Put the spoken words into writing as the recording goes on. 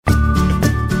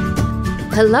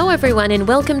Hello everyone and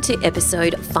welcome to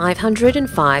episode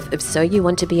 505 of So You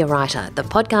Want to Be a Writer, the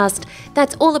podcast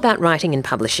that's all about writing and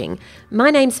publishing.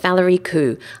 My name's Valerie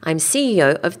Khoo. I'm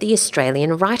CEO of the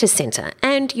Australian Writers' Centre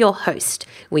and your host.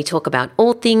 We talk about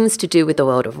all things to do with the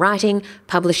world of writing,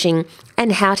 publishing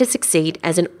and how to succeed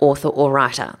as an author or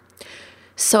writer.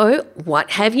 So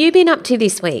what have you been up to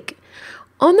this week?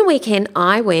 On the weekend,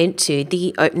 I went to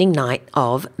the opening night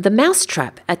of The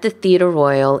Mousetrap at the Theatre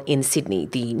Royal in Sydney,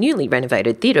 the newly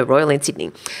renovated Theatre Royal in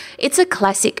Sydney. It's a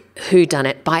classic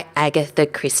whodunit by Agatha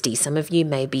Christie. Some of you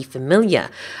may be familiar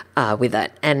with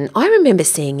it. And I remember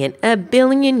seeing it a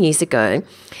billion years ago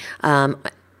on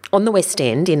the West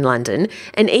End in London.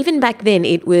 And even back then,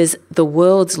 it was the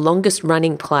world's longest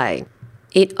running play.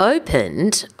 It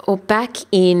opened back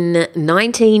in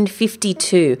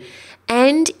 1952.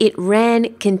 And it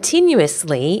ran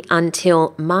continuously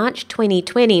until March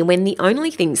 2020 when the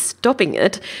only thing stopping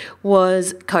it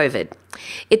was COVID.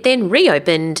 It then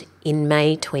reopened in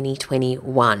May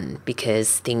 2021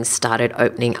 because things started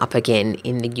opening up again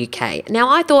in the UK. Now,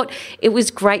 I thought it was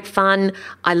great fun.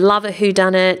 I love a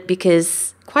whodunit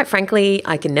because, quite frankly,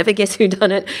 I can never guess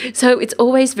whodunit. So it's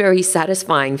always very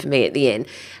satisfying for me at the end.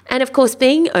 And of course,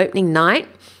 being opening night,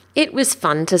 it was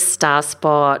fun to star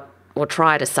spot or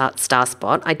try to star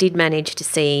spot. I did manage to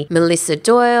see Melissa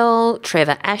Doyle,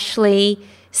 Trevor Ashley,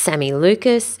 Sammy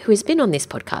Lucas, who has been on this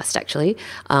podcast actually,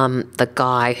 the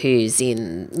guy who's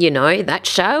in, that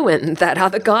show and that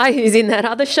other guy who's in that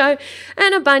other show,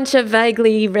 and a bunch of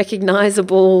vaguely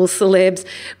recognisable celebs.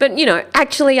 But,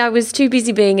 actually I was too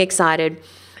busy being excited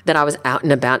that I was out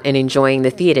and about and enjoying the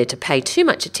theatre to pay too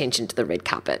much attention to the red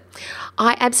carpet.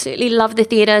 I absolutely love the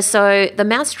theatre, so The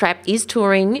Mousetrap is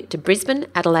touring to Brisbane,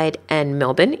 Adelaide and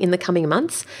Melbourne in the coming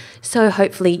months, so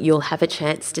hopefully you'll have a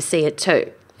chance to see it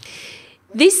too.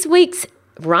 This week's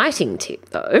writing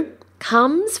tip, though,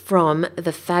 comes from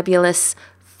the fabulous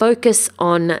Focus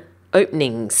on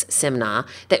Openings seminar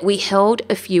that we held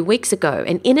a few weeks ago.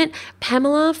 And in it,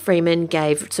 Pamela Freeman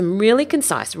gave some really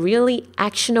concise, really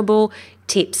actionable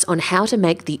tips on how to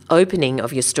make the opening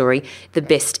of your story the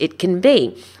best it can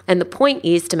be. And the point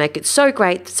is to make it so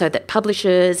great so that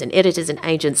publishers and editors and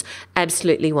agents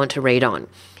absolutely want to read on.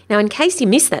 Now, in case you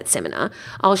missed that seminar,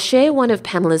 I'll share one of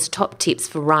Pamela's top tips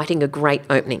for writing a great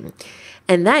opening.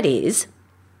 And that is,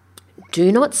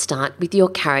 do not start with your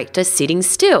character sitting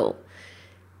still.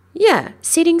 Yeah,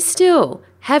 sitting still.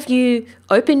 Have you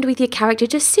opened with your character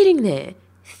just sitting there,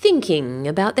 thinking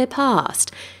about their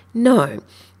past? No.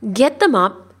 Get them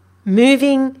up,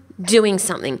 moving, doing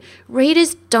something.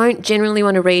 Readers don't generally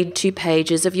want to read 2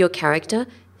 pages of your character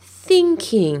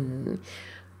thinking.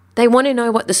 They want to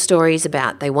know what the story is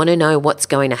about. They want to know what's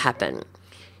going to happen.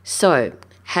 So,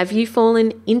 have you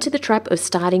fallen into the trap of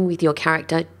starting with your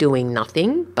character doing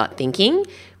nothing but thinking?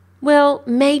 Well,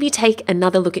 maybe take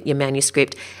another look at your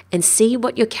manuscript and see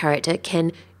what your character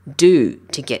can do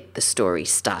to get the story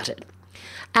started.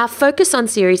 Our Focus On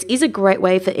series is a great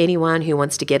way for anyone who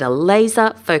wants to get a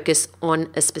laser focus on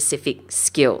a specific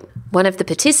skill. One of the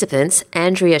participants,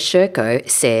 Andrea Sherko,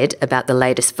 said about the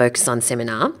latest Focus On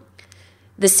seminar,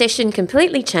 "The session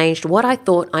completely changed what I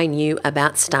thought I knew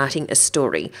about starting a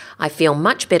story. I feel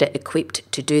much better equipped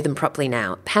to do them properly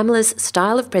now. Pamela's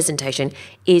style of presentation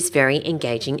is very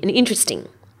engaging and interesting."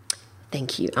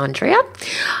 Thank you, Andrea.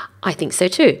 I think so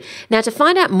too. Now, to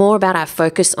find out more about our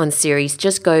Focus On series,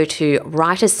 just go to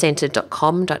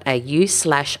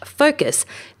writerscentre.com.au/focus.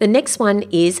 The next one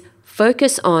is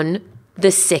Focus On the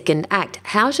Second Act,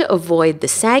 how to avoid the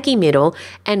saggy middle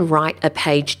and write a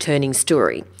page-turning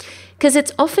story. Because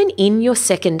it's often in your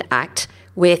second act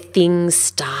where things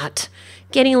start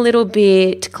getting a little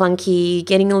bit clunky,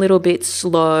 getting a little bit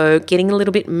slow, getting a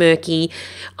little bit murky.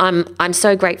 I'm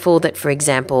so grateful that, for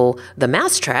example, The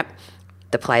Mousetrap,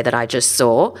 the play that I just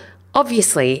saw,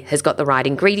 obviously has got the right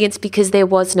ingredients because there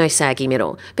was no saggy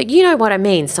middle. But you know what I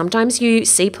mean. Sometimes you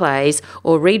see plays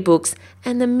or read books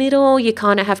and the middle, you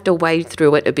kind of have to wade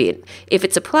through it a bit. If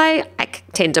it's a play, I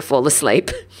tend to fall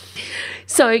asleep.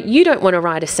 So you don't want to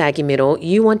write a saggy middle.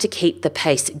 You want to keep the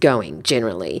pace going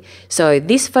generally. So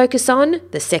this Focus On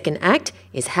the second act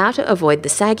is how to avoid the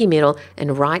saggy middle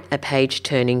and write a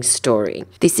page-turning story.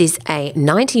 This is a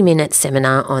 90-minute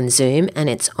seminar on Zoom and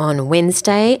it's on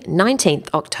Wednesday, 19th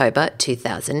October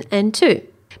 2002.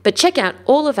 But check out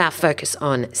all of our Focus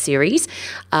On series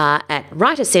at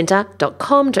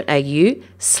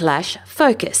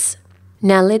writerscentre.com.au/focus.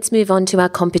 Now let's move on to our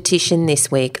competition this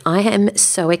week. I am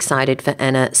so excited for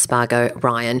Anna Spargo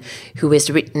Ryan, who has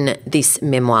written this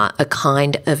memoir, A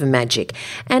Kind of Magic.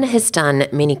 Anna has done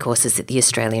many courses at the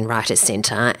Australian Writers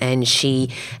Centre, and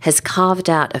she has carved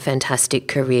out a fantastic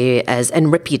career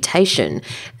and reputation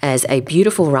as a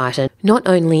beautiful writer, not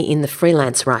only in the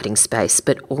freelance writing space,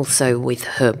 but also with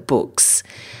her books.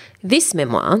 This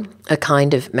memoir, A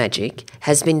Kind of Magic,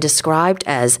 has been described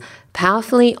as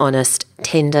powerfully honest,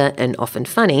 tender and often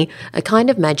funny. A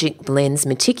Kind of Magic blends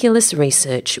meticulous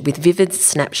research with vivid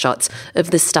snapshots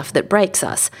of the stuff that breaks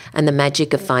us and the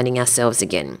magic of finding ourselves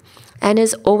again.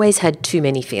 Anna's always had too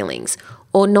many feelings,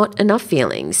 or not enough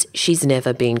feelings. She's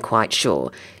never been quite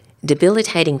sure.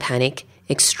 Debilitating panic,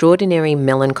 extraordinary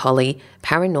melancholy,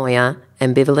 paranoia,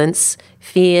 ambivalence,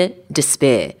 fear,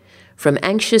 despair. From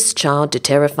anxious child to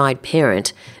terrified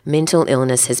parent, mental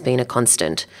illness has been a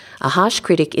constant. A harsh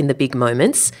critic in the big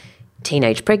moments,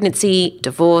 teenage pregnancy,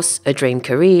 divorce, a dream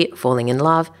career, falling in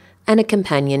love, and a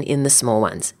companion in the small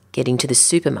ones, getting to the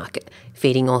supermarket,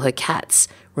 feeding all her cats,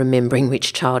 remembering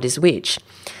which child is which.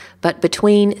 But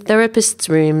between therapists'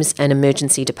 rooms and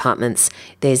emergency departments,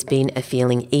 there's been a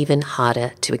feeling even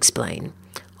harder to explain.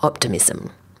 Optimism.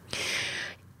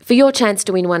 For your chance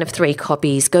to win one of 3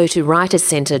 copies, go to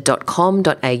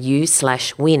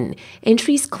writerscentre.com.au/win.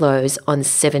 Entries close on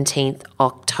 17th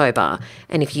October.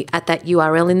 And if you at that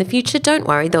URL in the future, don't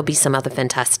worry, there'll be some other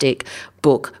fantastic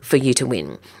book for you to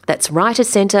win. That's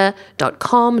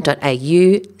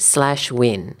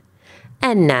writerscentre.com.au/win.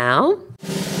 And now,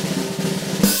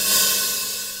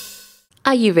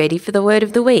 are you ready for the word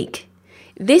of the week?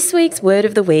 This week's word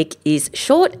of the week is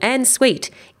short and sweet.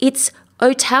 It's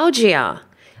otalgia.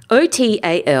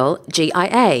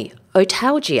 Otalgia.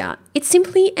 Otalgia. It's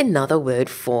simply another word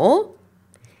for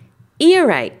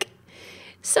earache.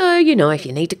 So, if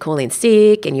you need to call in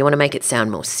sick and you want to make it sound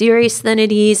more serious than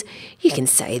it is, you can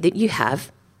say that you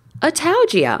have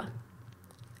otalgia.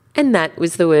 And that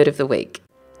was the word of the week.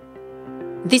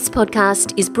 This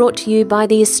podcast is brought to you by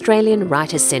the Australian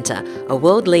Writers Centre, a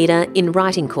world leader in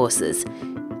writing courses.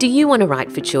 Do you want to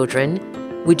write for children?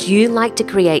 Would you like to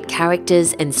create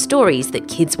characters and stories that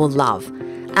kids will love?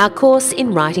 Our course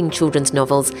in writing children's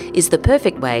novels is the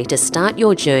perfect way to start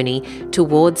your journey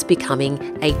towards becoming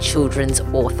a children's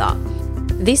author.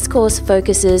 This course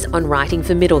focuses on writing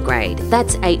for middle grade,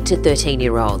 that's 8 to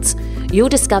 13-year-olds. You'll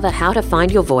discover how to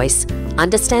find your voice,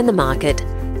 understand the market,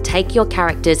 take your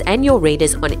characters and your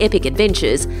readers on epic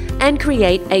adventures, and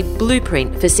create a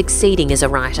blueprint for succeeding as a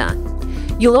writer.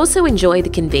 You'll also enjoy the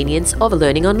convenience of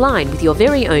learning online with your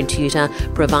very own tutor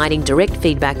providing direct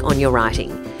feedback on your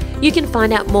writing. You can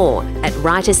find out more at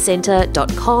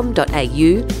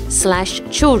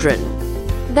writerscentre.com.au/children.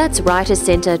 That's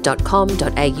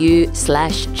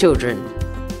writerscentre.com.au/children.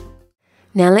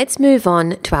 Now let's move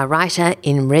on to our writer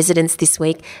in residence this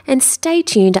week, and stay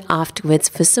tuned afterwards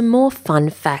for some more fun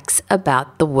facts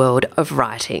about the world of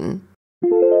writing.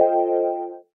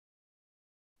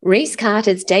 Rhys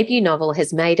Carter's debut novel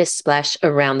has made a splash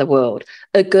around the world.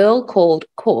 A Girl Called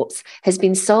Corpse has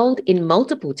been sold in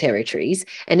multiple territories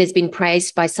and has been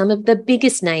praised by some of the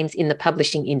biggest names in the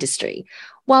publishing industry.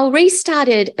 While Rhys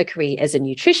started a career as a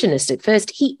nutritionist at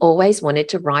first, he always wanted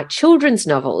to write children's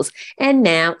novels, and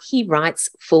now he writes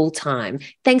full-time,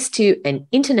 thanks to an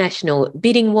international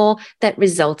bidding war that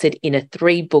resulted in a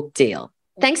 3-book deal.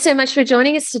 Thanks so much for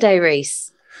joining us today, Rhys.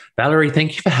 Valerie,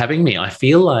 thank you for having me. I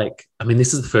feel like,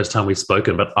 this is the first time we've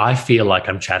spoken, but I feel like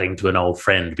I'm chatting to an old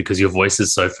friend because your voice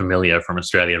is so familiar from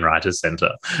Australian Writers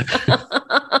Centre.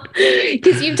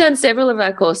 Because you've done several of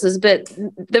our courses, but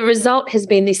the result has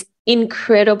been this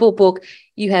incredible book.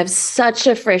 You have such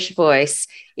a fresh voice.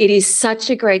 It is such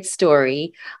a great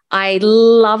story. I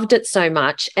loved it so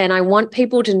much. And I want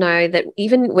people to know that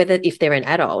even if they're an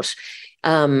adult,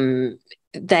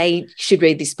 they should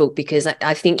read this book, because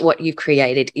I think what you've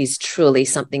created is truly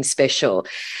something special.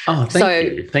 Oh,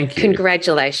 thank you. Thank you.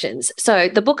 Congratulations. So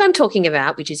the book I'm talking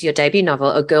about, which is your debut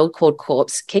novel, A Girl Called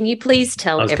Corpse, can you please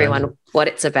tell everyone what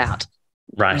it's about?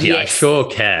 Right. Yeah, yes. I sure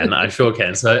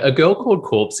can. So A Girl Called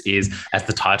Corpse is, as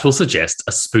the title suggests,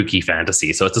 a spooky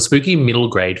fantasy. So it's a spooky middle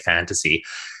grade fantasy.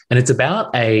 And it's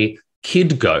about a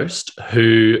kid ghost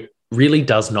who really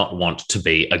does not want to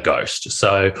be a ghost.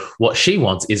 So what she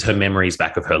wants is her memories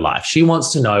back of her life. She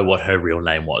wants to know what her real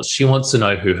name was. She wants to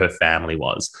know who her family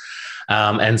was.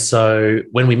 And so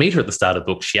when we meet her at the start of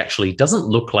the book, she actually doesn't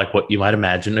look like what you might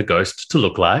imagine a ghost to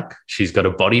look like. She's got a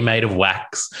body made of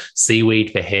wax,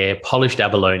 seaweed for hair, polished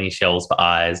abalone shells for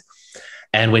eyes.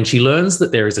 And when she learns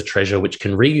that there is a treasure which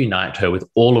can reunite her with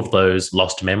all of those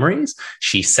lost memories,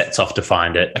 she sets off to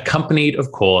find it, accompanied,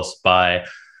 of course, by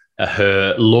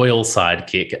her loyal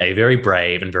sidekick, a very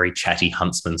brave and very chatty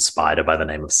huntsman spider by the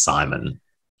name of Simon.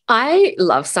 I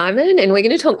love Simon, and we're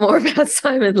going to talk more about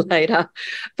Simon later.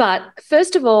 But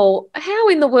first of all, how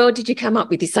in the world did you come up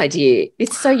with this idea?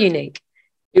 It's so unique.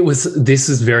 This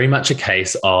is very much a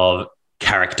case of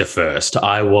character first.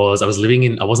 I wasn't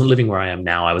living where I am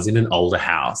now. I was in an older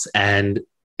house, and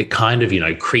it kind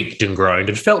of, creaked and groaned.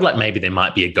 It felt like maybe there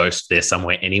might be a ghost there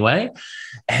somewhere anyway.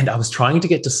 And I was trying to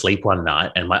get to sleep one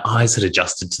night, and my eyes had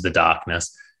adjusted to the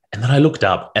darkness. And then I looked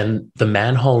up, and the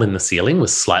manhole in the ceiling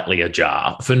was slightly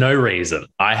ajar for no reason.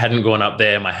 I hadn't gone up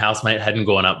there. My housemate hadn't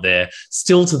gone up there.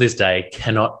 Still to this day,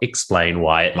 cannot explain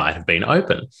why it might have been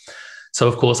open. So,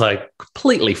 of course, I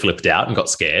completely flipped out and got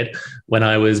scared. When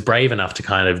I was brave enough to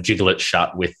kind of jiggle it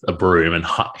shut with a broom and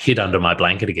hid under my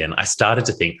blanket again, I started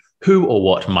to think who or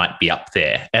what might be up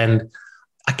there. And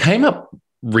I came up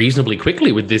reasonably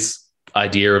quickly with this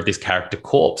idea of this character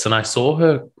Corpse, and I saw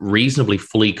her reasonably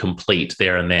fully complete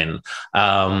there and then.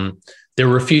 There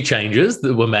were a few changes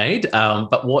that were made,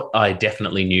 but what I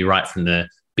definitely knew right from the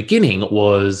beginning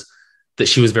was that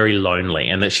she was very lonely,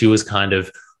 and that she was kind of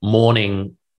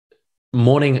mourning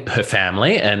her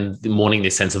family and mourning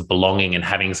this sense of belonging and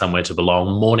having somewhere to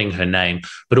belong, mourning her name,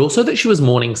 but also that she was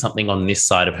mourning something on this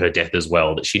side of her death as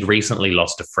well, that she'd recently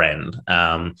lost a friend,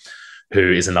 who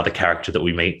is another character that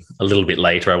we meet a little bit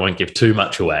later. I won't give too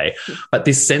much away, but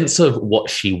this sense of what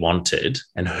she wanted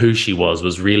and who she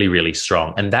was really, really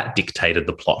strong. And that dictated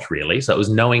the plot, really. So it was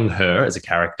knowing her as a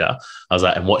character. I was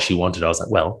like, and what she wanted, I was like,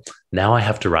 well, now I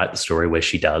have to write the story where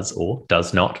she does or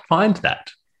does not find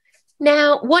that.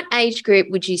 Now, what age group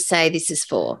would you say this is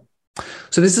for?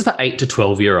 So this is for 8 to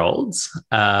 12-year-olds.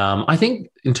 I think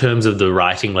in terms of the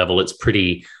writing level, it's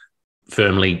pretty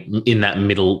firmly in that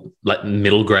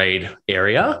middle grade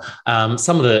area.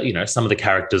 Some of the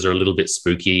characters are a little bit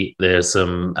spooky. There's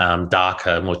some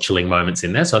darker, more chilling moments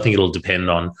in there. So I think it'll depend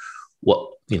on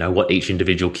what each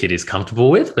individual kid is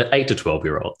comfortable with, but 8 to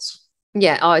 12-year-olds.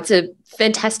 Yeah. Oh, it's a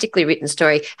fantastically written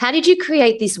story. How did you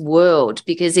create this world?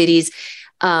 Because it's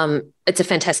a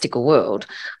fantastical world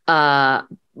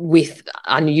with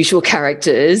unusual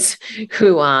characters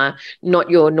who are not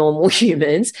your normal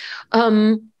humans.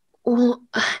 Well,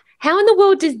 how in the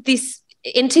world did this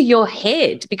enter your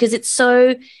head? Because it's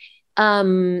so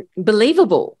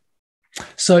believable.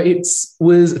 So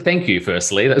thank you,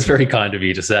 firstly. That's very kind of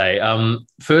you to say.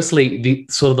 Firstly,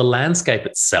 the landscape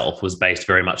itself was based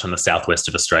very much on the southwest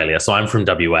of Australia. So I'm from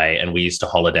WA, and we used to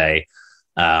holiday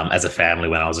as a family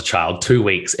when I was a child, 2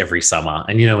 weeks every summer.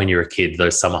 And, when you're a kid,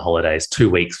 those summer holidays,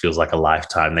 2 weeks feels like a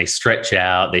lifetime. They stretch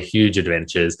out, they're huge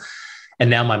adventures. And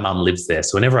now my mum lives there.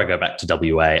 So whenever I go back to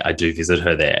WA, I do visit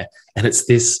her there. And it's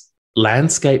this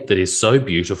landscape that is so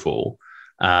beautiful,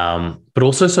 but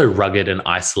also so rugged and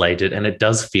isolated. And it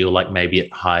does feel like maybe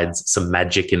it hides some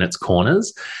magic in its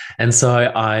corners. And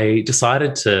so I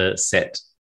decided to set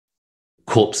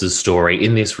Corpse's story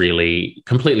in this really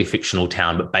completely fictional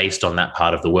town, but based on that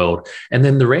part of the world. And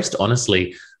then the rest,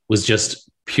 honestly, was just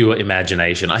pure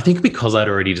imagination. I think because I'd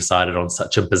already decided on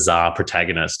such a bizarre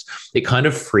protagonist, it kind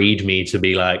of freed me to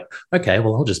be like, okay,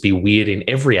 well, I'll just be weird in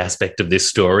every aspect of this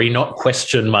story, not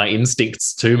question my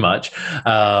instincts too much,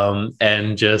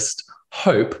 and just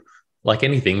hope, like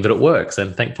anything, that it works.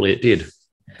 And thankfully it did.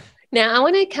 Now, I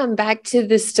want to come back to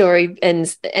the story and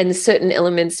certain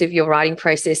elements of your writing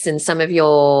process and some of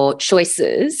your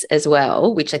choices as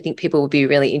well, which I think people would be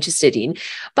really interested in.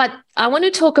 But I want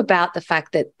to talk about the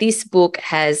fact that this book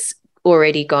has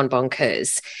already gone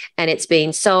bonkers, and it's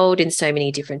been sold in so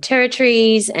many different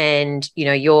territories, and,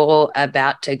 you're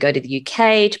about to go to the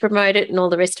UK to promote it and all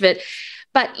the rest of it.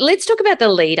 But let's talk about the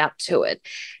lead up to it.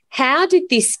 How did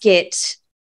this get...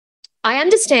 I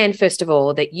understand, first of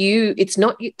all, that it's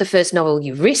not the first novel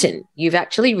you've written. You've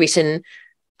actually written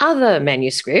other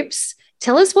manuscripts.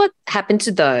 Tell us what happened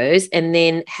to those, and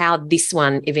then how this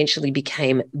one eventually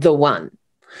became the one.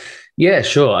 Yeah,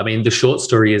 sure. I mean, the short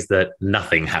story is that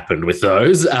nothing happened with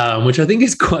those, which I think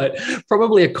is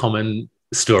probably a common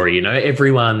story.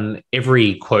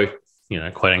 Every quote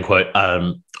unquote,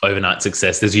 overnight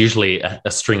success, there's usually a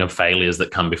string of failures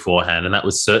that come beforehand. And that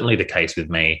was certainly the case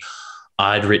with me.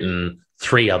 I'd written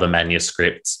 3 other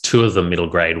manuscripts, 2 of them middle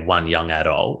grade, 1 young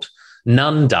adult,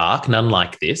 none dark, none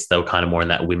like this. They were kind of more in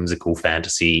that whimsical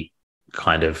fantasy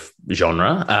kind of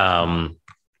genre.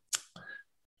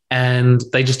 And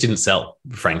they just didn't sell,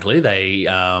 frankly. They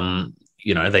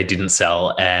didn't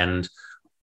sell, and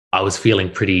I was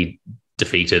feeling pretty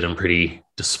defeated and pretty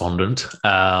despondent.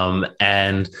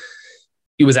 And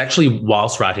it was actually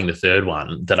whilst writing the third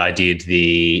one that I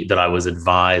was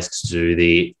advised to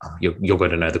do you're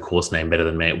going to know the course name better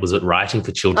than me. Was it Writing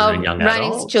for Children and Young Writing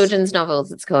Adults? Children's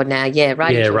novels, it's called now. Yeah,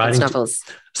 Writing novels.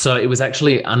 So it was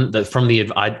actually I'd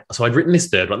written this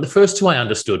third one. The first two I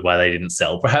understood why they didn't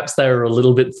sell. Perhaps they were a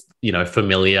little bit,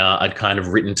 familiar. I'd kind of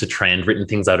written to trend, written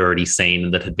things I'd already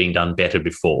seen that had been done better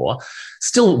before.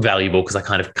 Still valuable because I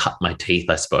kind of cut my teeth,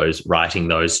 I suppose, writing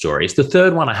those stories. The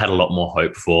third one I had a lot more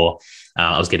hope for.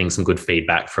 I was getting some good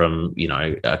feedback from,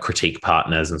 critique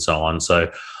partners and so on. So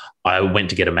I went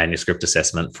to get a manuscript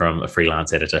assessment from a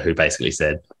freelance editor who basically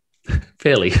said,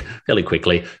 fairly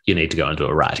quickly, you need to go into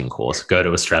a writing course, go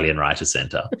to Australian Writers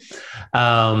Centre.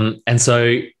 And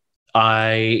so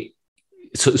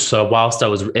so whilst I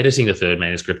was editing the third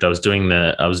manuscript, I was doing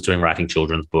writing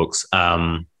children's books,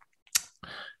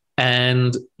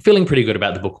 and feeling pretty good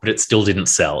about the book, but it still didn't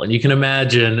sell. And you can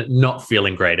imagine not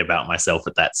feeling great about myself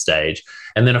at that stage.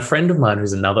 And then a friend of mine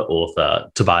who's another author,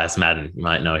 Tobias Madden, you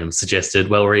might know him, suggested,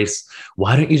 well, Reese,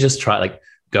 why don't you just try,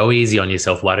 go easy on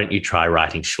yourself. Why don't you try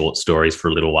writing short stories for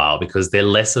a little while? Because they're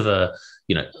less of a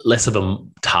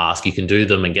task. You can do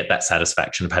them and get that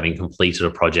satisfaction of having completed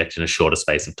a project in a shorter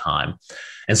space of time.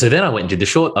 And so then I went and did the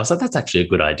short. I was like, that's actually a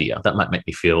good idea. That might make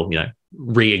me feel,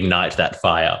 reignite that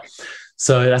fire.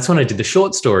 So that's when I did the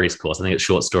short stories course. I think it's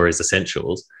Short Stories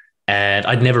Essentials. And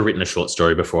I'd never written a short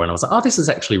story before. And I was like, oh, this is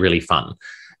actually really fun.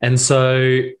 And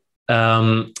so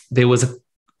there was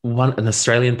an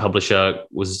Australian publisher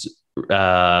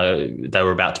they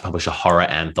were about to publish a horror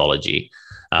anthology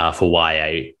for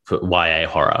YA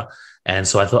horror. And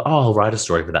so I thought, I'll write a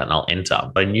story for that and I'll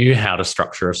enter. But I knew how to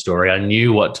structure a story. I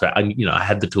knew I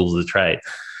had the tools of the trade.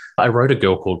 I wrote A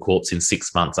Girl Called Corpse in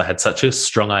 6 months. I had such a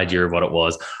strong idea of what it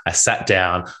was. I sat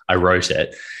down, I wrote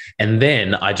it. And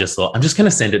then I just thought, I'm just going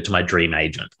to send it to my dream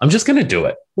agent. I'm just going to do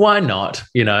it. Why not?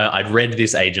 I'd read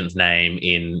this agent's name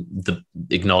in the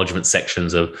acknowledgement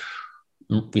sections of,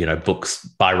 books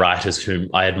by writers whom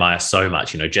I admire so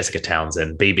much, Jessica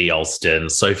Townsend, B.B. Alston,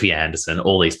 Sophie Anderson,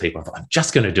 all these people. I thought, I'm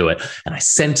just going to do it. And I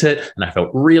sent it and I felt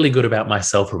really good about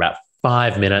myself for about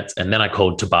 5 minutes. And then I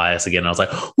called Tobias again. And I was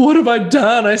like, what have I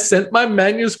done? I sent my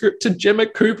manuscript to Gemma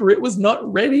Cooper. It was not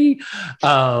ready.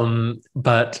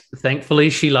 But thankfully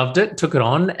she loved it, took it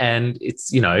on. And it's,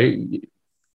 the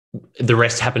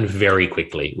rest happened very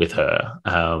quickly with her.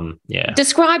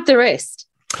 Describe the rest.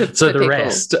 So the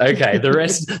rest,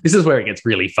 this is where it gets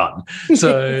really fun.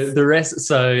 So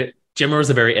Gemma was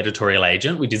a very editorial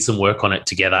agent. We did some work on it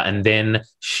together and then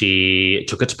she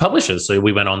took it to publishers. So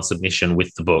we went on submission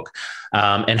with the book.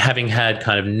 And having had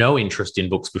kind of no interest in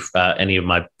books, any of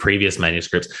my previous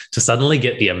manuscripts, to suddenly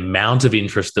get the amount of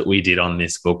interest that we did on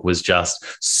this book was just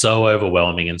so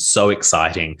overwhelming and so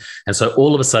exciting. And so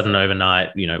all of a sudden overnight,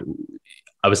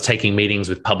 I was taking meetings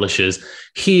with publishers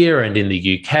here and in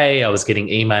the UK. I was getting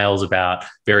emails about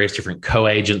various different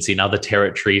co-agents in other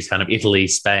territories, kind of Italy,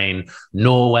 Spain,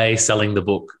 Norway, selling the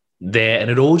book there. And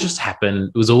it all just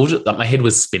happened. It was all just, my head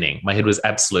was spinning. My head was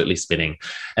absolutely spinning.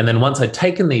 And then once I'd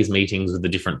taken these meetings with the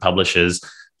different publishers,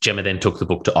 Gemma then took the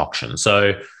book to auction.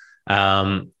 So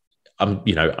I'm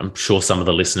sure some of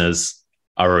the listeners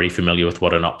are already familiar with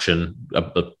what an auction,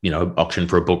 auction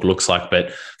for a book looks like.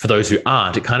 But for those who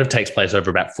aren't, it kind of takes place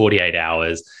over about 48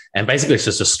 hours. And basically it's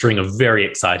just a string of very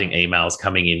exciting emails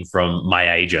coming in from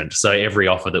my agent. So every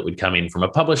offer that would come in from a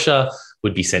publisher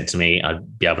would be sent to me.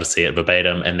 I'd be able to see it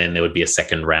verbatim. And then there would be a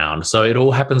second round. So it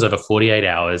all happens over 48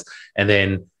 hours and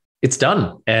then it's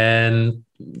done. And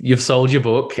you've sold your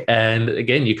book. And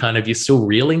again, you're still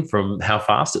reeling from how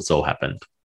fast it's all happened.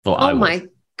 Oh my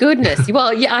goodness.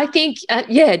 Well, yeah, I think,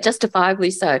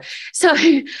 justifiably so. So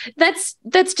that's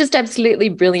just absolutely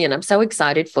brilliant. I'm so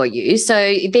excited for you.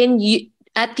 So then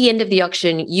at the end of the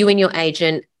auction, you and your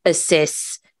agent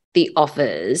assess the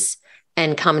offers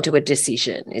and come to a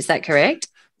decision. Is that correct?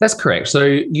 That's correct.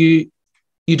 So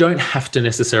you don't have to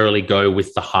necessarily go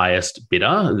with the highest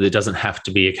bidder. There doesn't have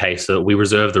to be a case that we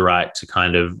reserve the right to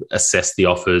kind of assess the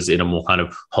offers in a more kind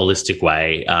of holistic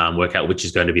way, work out which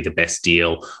is going to be the best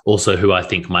deal, also who I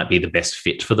think might be the best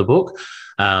fit for the book.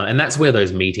 And that's where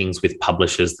those meetings with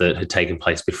publishers that had taken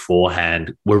place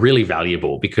beforehand were really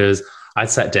valuable because I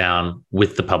sat down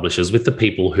with the publishers, with the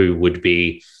people who would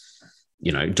be,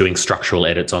 doing structural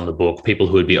edits on the book, people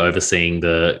who would be overseeing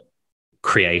the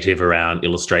creative around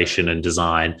illustration and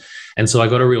design. And so I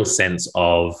got a real sense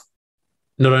of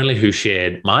not only who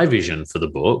shared my vision for the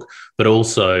book, but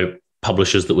also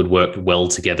publishers that would work well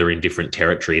together in different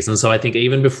territories. And so I think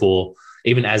even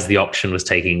as the auction was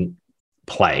taking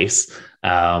place,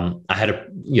 I had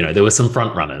there were some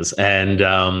front runners. And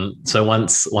so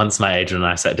once my agent and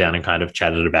I sat down and kind of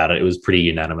chatted about it, it was pretty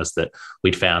unanimous that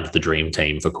we'd found the dream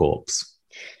team for Corpse.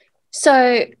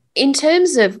 So in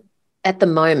terms of at the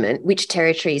moment, which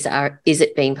territories is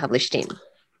it being published in?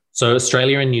 So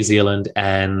Australia and New Zealand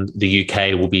and the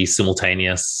UK will be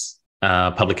simultaneous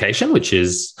publication, which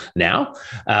is now.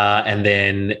 And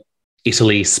then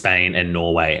Italy, Spain, and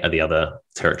Norway are the other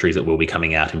territories that will be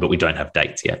coming out in, but we don't have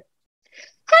dates yet.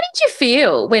 How did you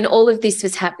feel when all of this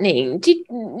was happening?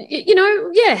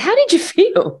 How did you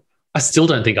feel? I still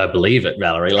don't think I believe it,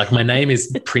 Valerie. Like, my name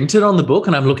is printed on the book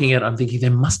and I'm looking at it, I'm thinking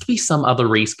there must be some other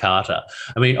Rhys Carter.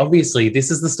 I mean, obviously this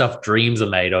is the stuff dreams are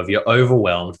made of. You're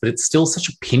overwhelmed, but it's still such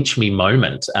a pinch me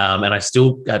moment. And I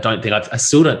still don't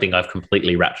think I've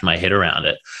completely wrapped my head around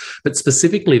it. But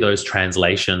specifically those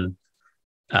translation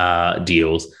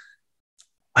deals,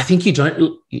 I think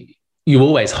you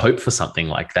always hope for something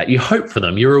like that. You hope for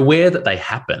them. You're aware that they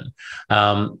happen.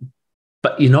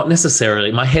 But you're not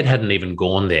necessarily, my head hadn't even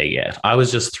gone there yet. I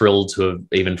was just thrilled to have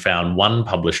even found one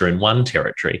publisher in one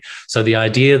territory. So the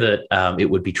idea that it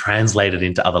would be translated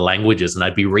into other languages and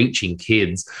I'd be reaching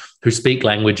kids who speak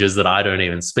languages that I don't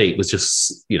even speak was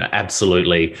just,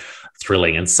 absolutely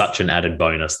thrilling and such an added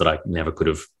bonus that I never could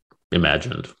have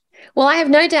imagined. Well, I have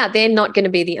no doubt they're not going to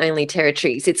be the only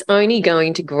territories. It's only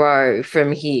going to grow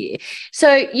from here.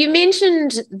 So you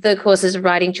mentioned the courses of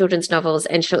writing children's novels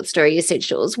and short story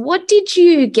essentials. What did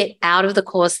you get out of the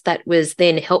course that was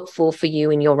then helpful for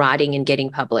you in your writing and getting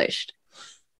published?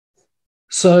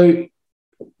 So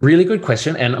really good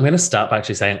question. And I'm going to start by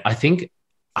actually saying I think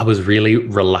I was really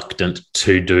reluctant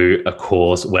to do a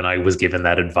course when I was given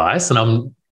that advice. And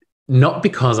I'm not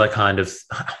because I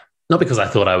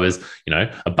thought I was,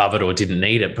 above it or didn't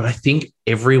need it, but I think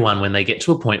everyone, when they get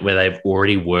to a point where they've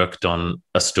already worked on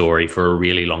a story for a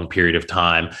really long period of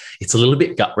time, it's a little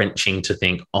bit gut-wrenching to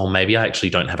think, oh, maybe I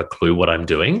actually don't have a clue what I'm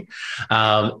doing.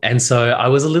 And so I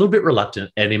was a little bit reluctant,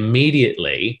 and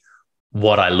immediately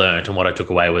what I learned and what I took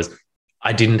away was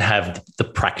I didn't have the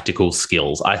practical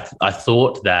skills. I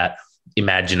thought that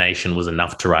imagination was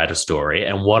enough to write a story,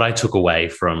 and what I took away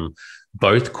from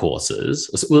both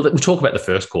courses, we'll talk about the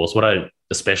first course, what I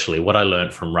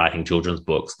learned from writing children's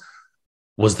books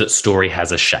was that story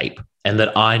has a shape, and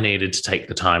that I needed to take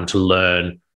the time to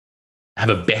learn, have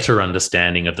a better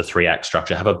understanding of the 3-act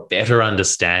structure, have a better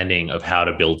understanding of how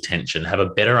to build tension, have a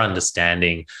better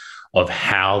understanding of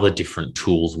how the different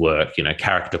tools work,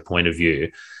 character point of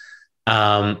view.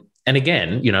 And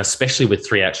again, especially with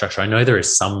 3-act structure, I know there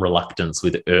is some reluctance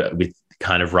with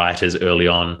kind of writers early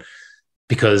on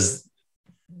because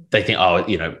they think,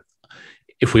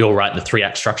 if we all write in the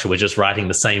 3-act structure, we're just writing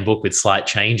the same book with slight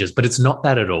changes. But it's not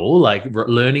that at all. Like,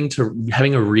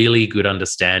 having a really good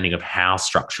understanding of how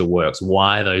structure works,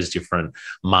 why those different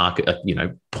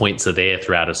points are there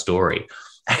throughout a story,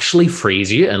 actually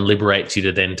frees you and liberates you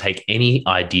to then take any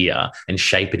idea and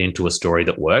shape it into a story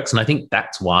that works. And I think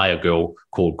that's why A Girl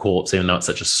Called Corpse, even though it's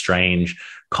such a strange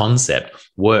concept,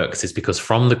 works, is because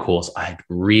from the course I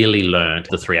really learned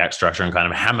the 3-act structure and kind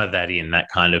of hammered that in. That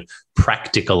kind of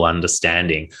practical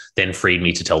understanding then freed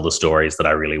me to tell the stories that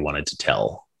I really wanted to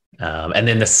tell. And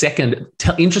then the second,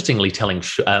 interestingly, telling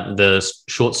the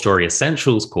short story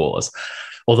essentials course,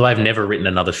 although I've never written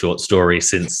another short story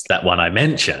since that one I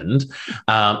mentioned,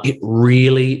 it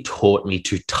really taught me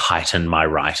to tighten my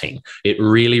writing. It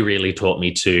really, really taught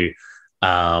me to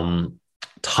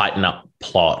tighten up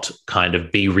plot, kind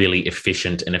of be really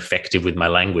efficient and effective with my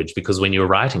language, because when you're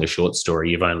writing a short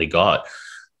story, you've only got,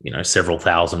 several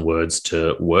thousand words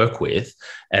to work with.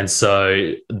 And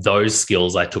so those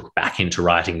skills I took back into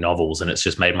writing novels, and it's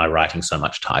just made my writing so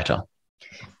much tighter.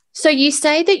 So you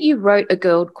say that you wrote A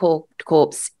Girl Called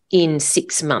Corpse in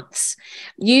 6 months.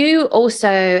 You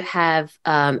also have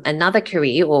another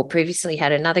career, or previously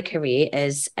had another career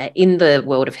as in the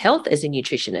world of health as a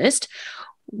nutritionist.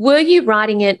 Were you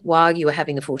writing it while you were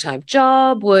having a full-time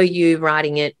job? Were you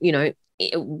writing it,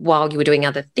 while you were doing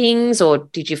other things, or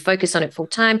did you focus on it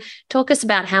full-time? Talk us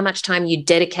about how much time you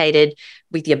dedicated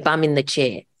with your bum in the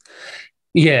chair.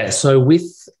 Yeah, so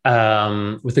with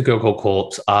A Girl Called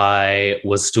Corpse, I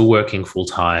was still working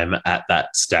full-time at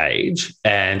that stage,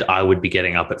 and I would be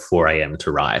getting up at 4 a.m.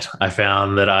 to write. I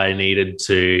found that I needed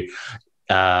to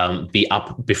be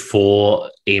up before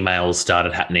emails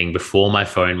started happening, before my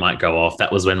phone might go off.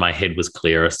 That was when my head was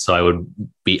clearest. So I would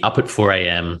be up at 4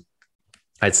 a.m.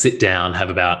 I'd sit down, have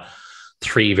about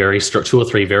 2 or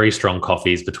 3 very strong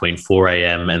coffees between 4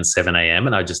 a.m. and 7 a.m.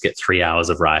 And I'd just get 3 hours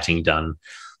of writing done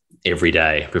every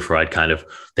day before I'd kind of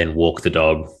then walk the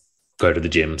dog, go to the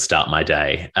gym, start my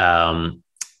day.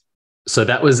 So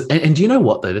that was, and do you know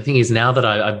what though? The thing is, now that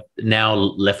I've now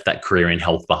left that career in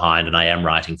health behind and I am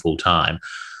writing full time,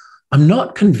 I'm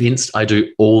not convinced I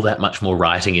do all that much more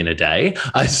writing in a day.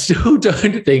 I still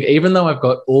don't think, even though I've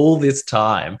got all this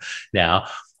time now,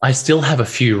 I still have a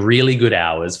few really good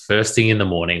hours first thing in the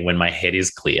morning when my head is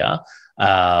clear.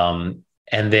 And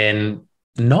then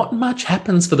not much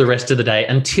happens for the rest of the day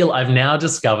until I've now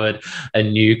discovered a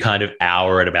new kind of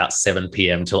hour at about 7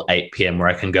 p.m. till 8 p.m. where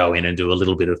I can go in and do a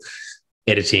little bit of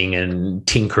editing and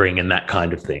tinkering and that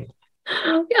kind of thing.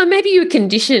 Yeah, maybe you were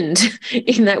conditioned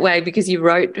in that way because you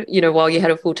wrote, while you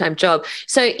had a full-time job.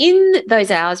 So in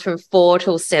those hours from 4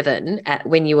 till 7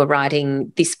 when you were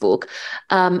writing this book,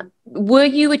 were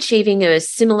you achieving a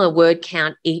similar word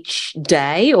count each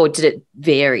day or did it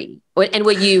vary? And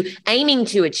were you aiming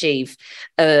to achieve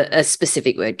a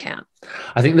specific word count?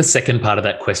 I think the second part of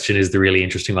that question is the really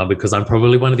interesting one because I'm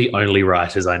probably one of the only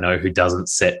writers I know who doesn't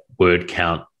set word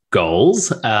count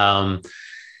goals.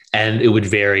 And it would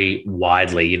vary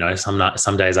widely.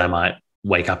 Some days I might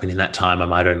wake up and in that time I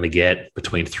might only get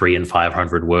between 300 and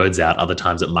 500 words out. Other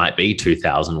times it might be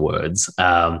 2,000 words.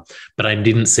 But I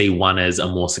didn't see one as a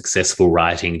more successful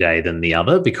writing day than the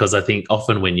other because I think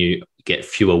often when you get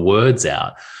fewer words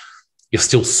out,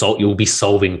 you'll be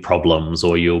solving problems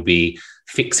or you'll be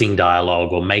fixing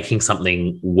dialogue or making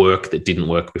something work that didn't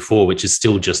work before, which is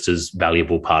still just as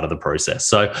valuable part of the process.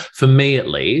 So for me, at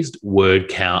least, word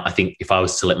count, I think if I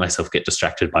was to let myself get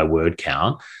distracted by word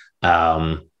count,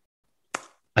 I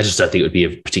just don't think it would be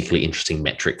a particularly interesting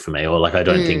metric for me. Or I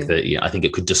don't think that, I think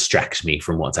it could distract me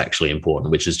from what's actually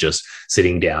important, which is just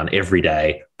sitting down every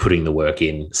day, putting the work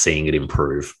in, seeing it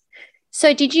improve.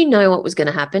 So did you know what was going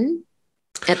to happen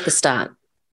at the start?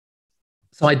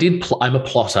 So I did. I'm a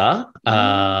plotter,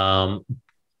 and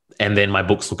then my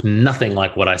books look nothing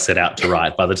like what I set out to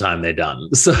write by the time they're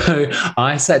done. So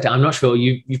I sat down. I'm not sure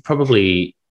you've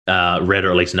probably read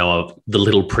or at least know of The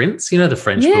Little Prince. The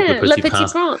French book Le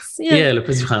Petit Prince. Yeah, Le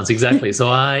Petit Prince, exactly. So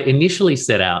I initially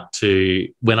set out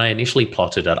when I initially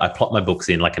plotted it, I plot my books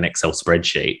in like an Excel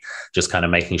spreadsheet, just kind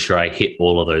of making sure I hit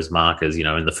all of those markers.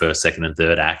 In the first, second, and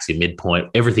third acts, your midpoint,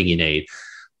 everything you need.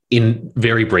 In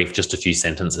very brief, just a few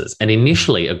sentences. And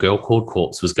initially, A Girl Called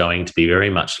Corpse was going to be very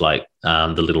much like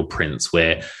The Little Prince,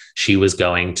 where she was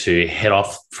going to head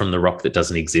off from the rock that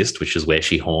doesn't exist, which is where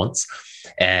she haunts,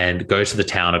 and go to the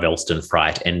town of Elston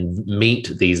Fright and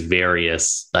meet these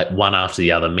various, one after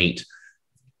the other, it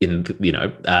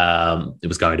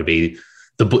was going to be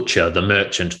the butcher, the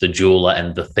merchant, the jeweler,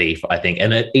 and the thief, I think.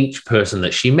 And at each person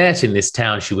that she met in this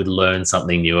town, she would learn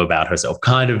something new about herself,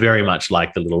 kind of very much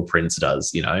like The Little Prince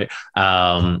does,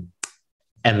 And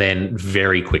then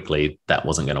very quickly, that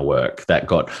wasn't going to work. That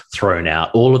got thrown out.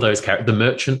 All of those characters, the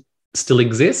merchant still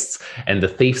exists and the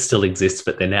thief still exists,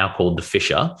 but they're now called the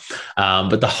fisher.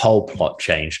 But the whole plot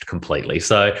changed completely.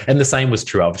 So, and the same was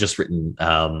true. I've just written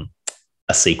a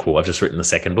sequel. I've just written the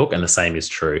second book, and the same is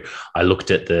true. I looked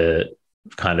at the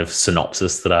kind of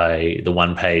synopsis the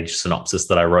one-page synopsis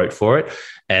that I wrote for it,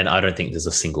 and I don't think there's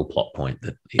a single plot point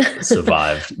that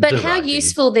survived. But how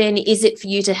useful then is it for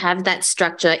you to have that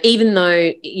structure, even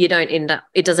though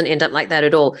it doesn't end up like that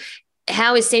at all?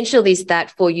 How essential is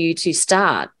that for you to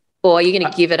start, or are you going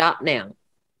to give it up now?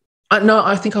 No,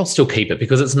 I think I'll still keep it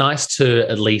because it's nice to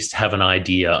at least have an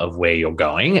idea of where you're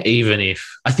going, even if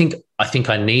I think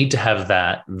I need to have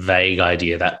that vague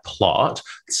idea, that plot,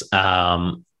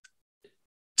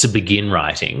 to begin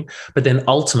writing. But then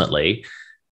ultimately,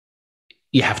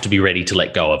 you have to be ready to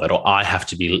let go of it, or I have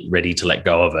to be ready to let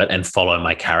go of it and follow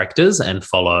my characters and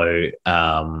follow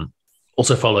kind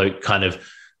of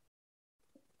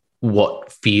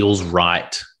what feels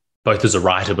right, both as a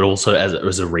writer, but also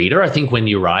as a reader. I think when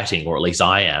you're writing, or at least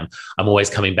I'm always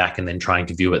coming back and then trying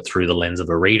to view it through the lens of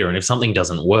a reader. And if something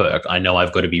doesn't work, I know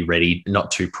I've got to be ready,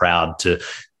 not too proud to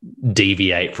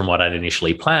deviate from what I'd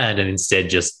initially planned, and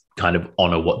instead just kind of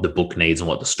honor what the book needs and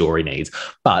what the story needs.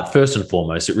 But first and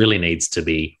foremost, it really needs to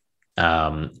be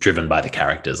driven by the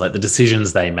characters. Like the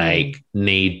decisions they make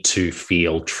need to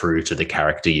feel true to the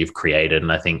character you've created.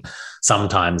 And I think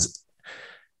sometimes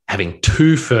having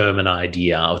too firm an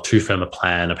idea or too firm a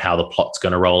plan of how the plot's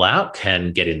going to roll out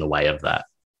can get in the way of that.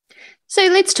 So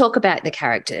let's talk about the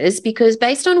characters, because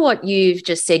based on what you've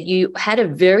just said, you had a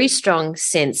very strong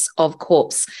sense of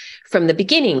Corpse from the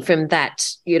beginning, from that,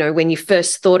 when you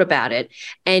first thought about it,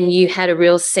 and you had a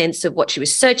real sense of what she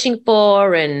was searching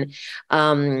for and,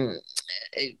 her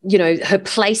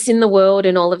place in the world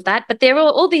and all of that. But there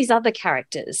are all these other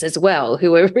characters as well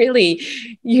who are really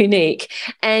unique.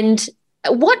 And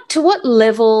to what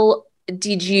level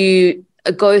did you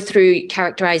go through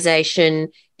characterization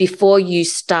before you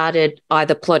started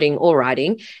either plotting or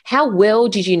writing, how well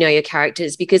did you know your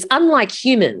characters? Because unlike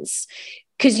humans,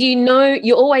 because you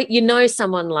know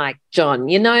someone like John,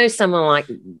 you know someone like,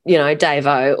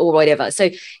 Davo or whatever.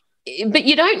 So, but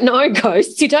you don't know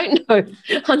ghosts, you don't know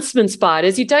huntsman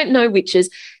spiders, you don't know witches.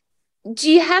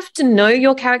 Do you have to know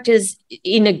your characters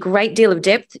in a great deal of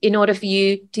depth in order for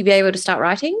you to be able to start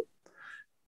writing?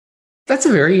 That's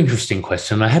a very interesting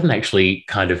question. I hadn't actually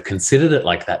kind of considered it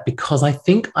like that, because I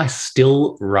think I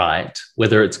still write,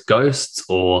 whether it's ghosts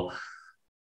or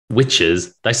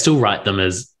witches, they still write them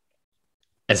as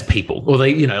people, or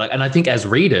they, and I think as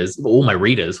readers, all my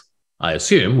readers, I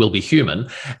assume, will be human.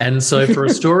 And so for a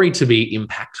story to be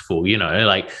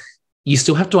impactful, you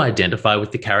still have to identify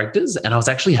with the characters. And I was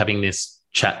actually having this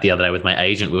chat the other day with my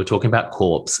agent. We were talking about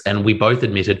Corpse, and we both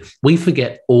admitted we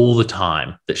forget all the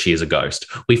time that she is a ghost.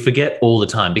 We forget all the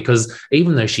time, because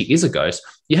even though she is a ghost,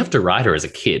 you have to write her as a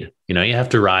kid. You have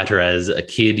to write her as a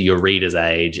kid, your reader's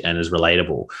age, and as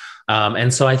relatable.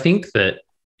 And so I think that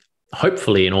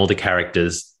hopefully in all the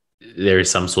characters, there is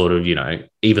some sort of,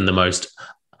 even the most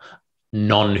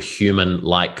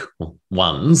non-human-like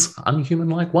ones,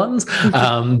 unhuman-like ones,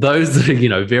 those that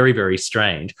are, very, very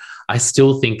strange, I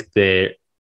still think there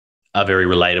are very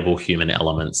relatable human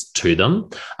elements to them.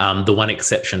 The one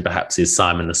exception perhaps is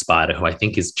Simon the Spider, who I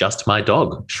think is just my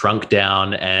dog, shrunk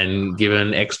down and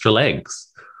given extra legs.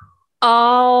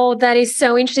 Oh, that is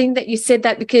so interesting that you said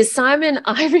that, because Simon,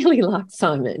 I really like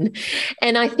Simon.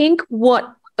 And I think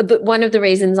one of the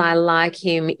reasons I like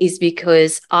him is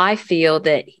because I feel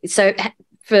that, so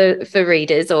for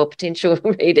readers or potential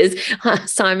readers,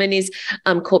 Simon is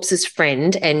Corpse's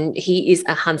friend, and he is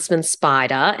a huntsman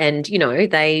spider, and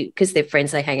because they're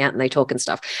friends, they hang out and they talk and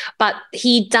stuff, but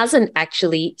he doesn't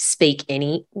actually speak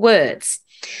any words.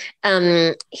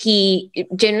 He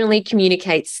generally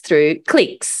communicates through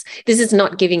clicks. This is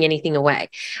not giving anything away.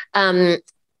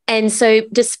 And so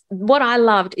just what I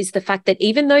loved is the fact that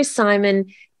even though Simon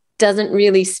doesn't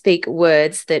really speak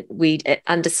words that we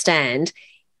understand,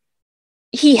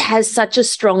 he has such a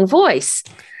strong voice.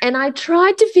 And I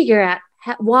tried to figure out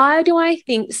why do I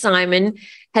think Simon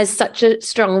has such a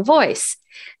strong voice?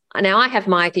 Now, I have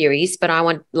my theories, but I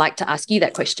would like to ask you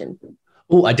that question.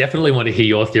 Oh, I definitely want to hear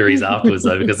your theories afterwards,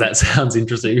 though, because that sounds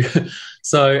interesting.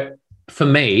 So for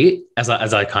me, as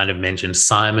I kind of mentioned,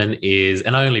 Simon is,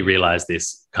 and I only realized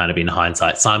this kind of in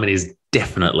hindsight, Simon is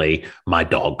definitely my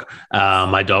dog.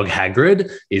 My dog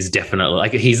Hagrid is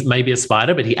definitely, he's maybe a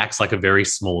spider, but he acts like a very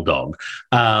small dog.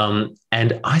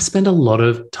 And I spend a lot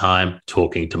of time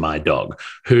talking to my dog,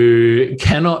 who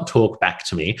cannot talk back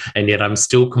to me, and yet I'm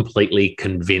still completely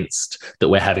convinced that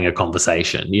we're having a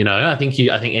conversation. I think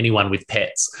anyone with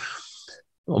pets,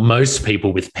 or most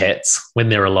people with pets, when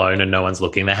they're alone and no one's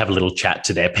looking, they have a little chat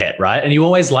to their pet, right? And you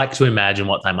always like to imagine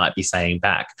what they might be saying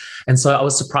back. And so I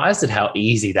was surprised at how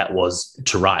easy that was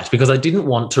to write, because I didn't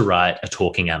want to write a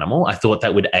talking animal. I thought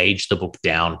that would age the book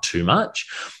down too much.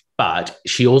 But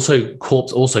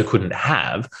Corpse also couldn't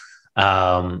have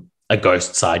a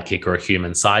ghost sidekick or a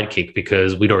human sidekick,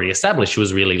 because we'd already established she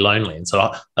was really lonely. And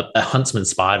so a huntsman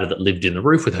spider that lived in the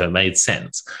roof with her made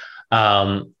sense.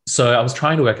 So I was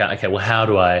trying to work out, okay, well, how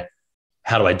do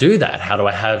I do that? How do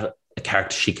I have a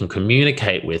character she can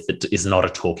communicate with that is not a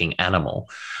talking animal?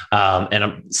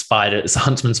 And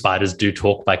huntsman spiders do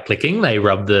talk by clicking. They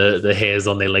rub the hairs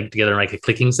on their leg together and make a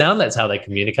clicking sound. That's how they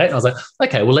communicate. And I was like,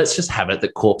 okay, well, let's just have it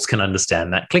that Corpse can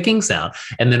understand that clicking sound.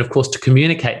 And then, of course, to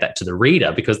communicate that to the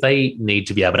reader, because they need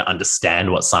to be able to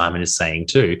understand what Simon is saying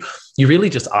too.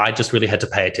 I just really had to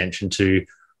pay attention to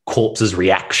Corpse's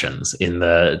reactions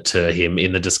to him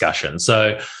in the discussion.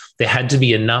 So there had to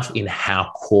be enough in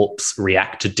how Corpse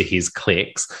reacted to his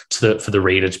clicks for the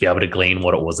reader to be able to glean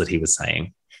what it was that he was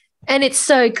saying. And it's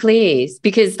so clear,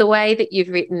 because the way that you've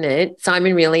written it,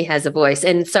 Simon really has a voice.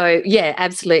 And so, yeah,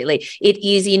 absolutely. It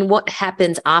is in what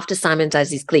happens after Simon does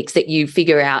his clicks that you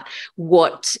figure out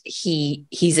what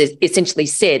he's essentially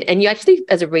said. And you actually,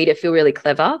 as a reader, feel really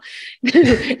clever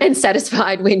and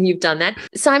satisfied when you've done that.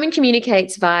 Simon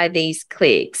communicates via these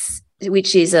clicks,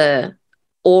 which is a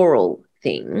oral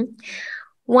thing.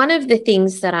 One of the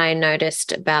things that I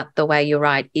noticed about the way you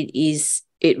write,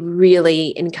 it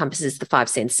really encompasses the five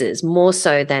senses, more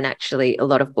so than actually a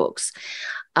lot of books,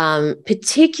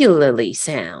 particularly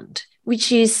sound,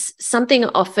 which is something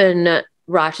often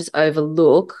writers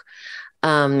overlook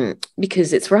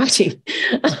because it's writing.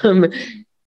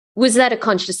 Was that a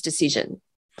conscious decision?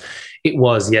 It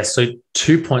was, yes. So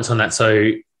 2 points on that.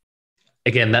 So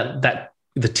again, that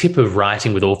the tip of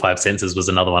writing with all five senses was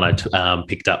another one I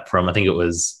picked up from, I think it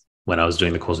was when I was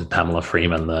doing the course with Pamela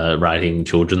Freeman, the writing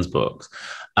children's books.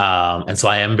 And so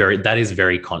that is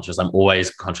very conscious. I'm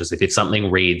always conscious if something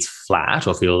reads flat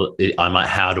or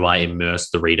how do I immerse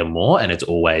the reader more? And it's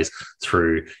always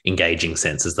through engaging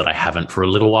senses that I haven't for a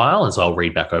little while. And so I'll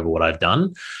read back over what I've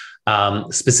done.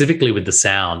 Specifically with the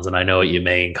sounds, and I know what you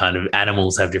mean, kind of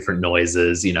animals have different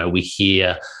noises. We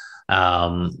hear,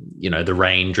 the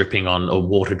rain dripping on or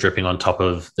water dripping on top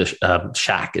of the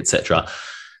shack, etc.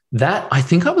 That I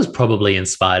think I was probably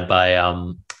inspired by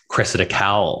Cressida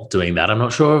Cowell doing that. I'm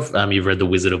not sure if you've read the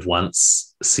Wizard of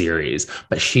Once series,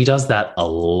 but she does that a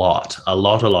lot. And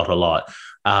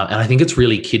I think it's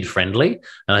really kid friendly,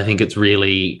 and I think it's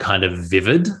really kind of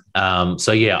vivid.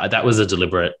 So yeah, that was a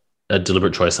deliberate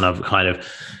choice, and I've kind of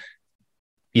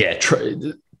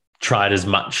tried as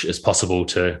much as possible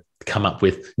to come up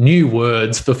with new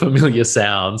words for familiar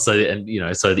sounds, so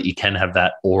that you can have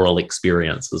that oral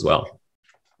experience as well.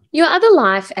 Your other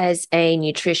life as a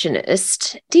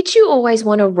nutritionist, did you always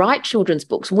want to write children's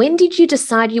books? When did you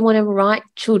decide you want to write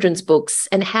children's books,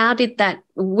 and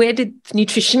where did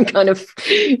nutrition kind of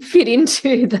fit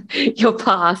into your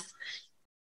path?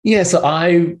 Yeah, so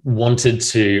I wanted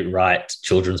to write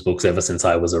children's books ever since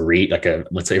I was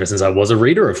ever since I was a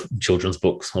reader of children's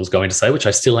books, I was going to say, which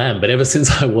I still am, but ever since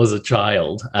I was a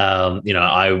child, when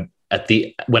I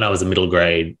was a middle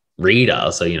grade reader,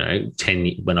 so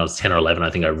when I was 10 or 11, I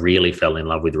think I really fell in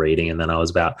love with reading. And then I was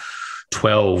about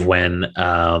 12 when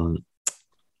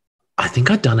I think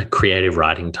I'd done a creative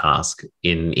writing task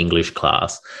in English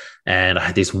class, and I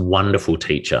had this wonderful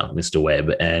teacher, Mr.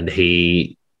 Webb, and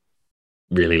he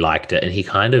really liked it, and he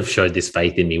kind of showed this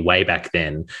faith in me way back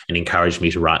then and encouraged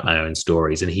me to write my own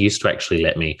stories. And he used to actually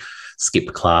let me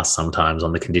skip class sometimes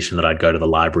on the condition that I'd go to the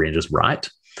library and just write.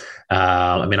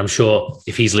 I'm sure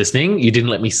if he's listening, you didn't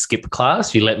let me skip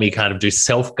class. You let me kind of do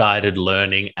self-guided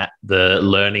learning at the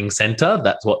learning center.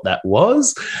 That's what that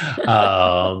was.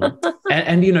 That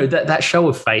show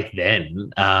of faith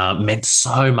then meant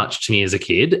so much to me as a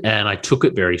kid, and I took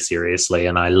it very seriously,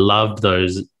 and I loved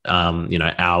those,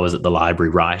 hours at the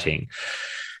library writing.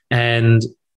 And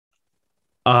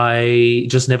I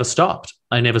just never stopped.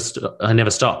 I never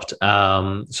stopped. So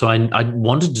I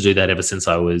wanted to do that ever since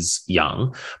I was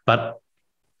young. But,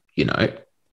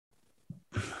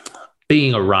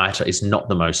 being a writer is not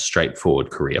the most straightforward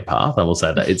career path. I will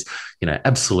say that it's,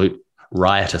 absolute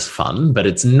riotous fun, but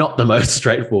it's not the most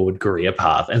straightforward career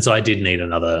path. And so I did need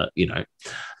another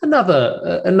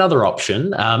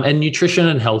option. And nutrition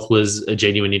and health was a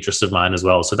genuine interest of mine as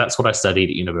well. So that's what I studied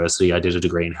at university. I did a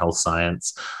degree in health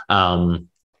science,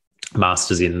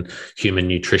 master's in human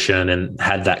nutrition, and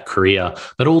had that career.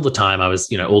 But all the time I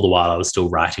was, all the while I was still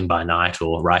writing by night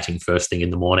or writing first thing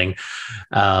in the morning.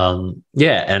 And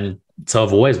so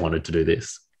I've always wanted to do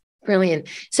this. Brilliant.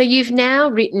 So you've now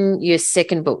written your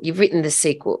second book. You've written the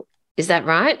sequel. Is that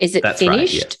right? Is it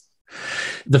finished? Right, yeah.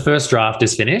 The first draft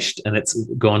is finished, and it's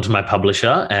gone to my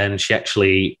publisher, and she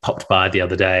actually popped by the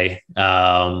other day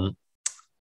to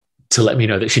let me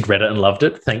know that she'd read it and loved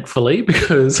it, thankfully,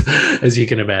 because as you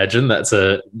can imagine, that's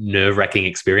a nerve-wracking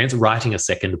experience. Writing a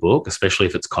second book, especially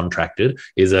if it's contracted,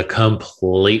 is a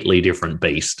completely different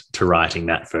beast to writing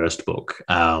that first book.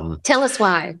 Tell us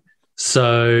why.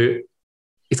 So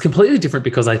it's completely different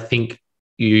because I think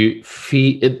you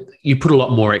put a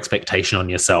lot more expectation on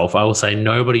yourself. I will say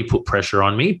nobody put pressure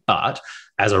on me, but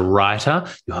as a writer,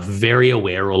 you are very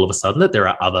aware all of a sudden that there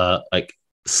are other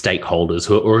stakeholders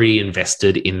who are already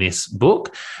invested in this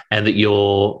book, and that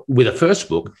with a first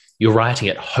book, you're writing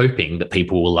it hoping that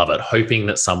people will love it, hoping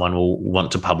that someone will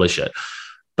want to publish it.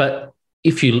 But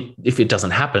if it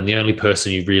doesn't happen, the only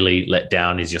person you really let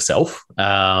down is yourself.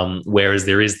 Whereas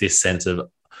there is this sense of,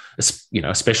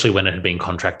 especially when it had been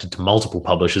contracted to multiple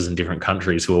publishers in different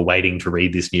countries who are waiting to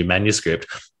read this new manuscript,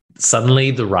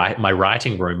 suddenly my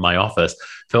writing room, my office,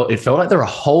 felt like there were a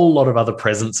whole lot of other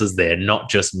presences there, not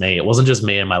just me. It wasn't just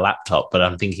me and my laptop, but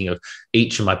I'm thinking of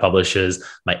each of my publishers,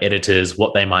 my editors,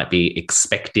 what they might be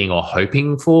expecting or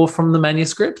hoping for from the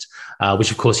manuscript,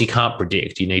 which of course you can't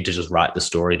predict. You need to just write the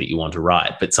story that you want to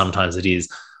write. But sometimes it is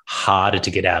harder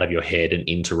to get out of your head and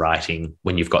into writing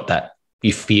when you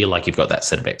feel like you've got that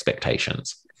set of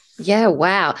expectations. Yeah,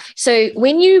 wow. So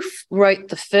when you wrote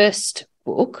the first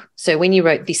book, so when you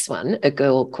wrote this one, A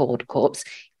Girl Called Corpse,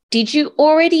 did you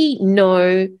already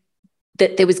know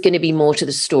that there was going to be more to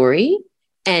the story?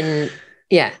 And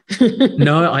yeah.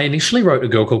 No, I initially wrote A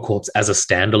Girl Called Corpse as a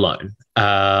standalone.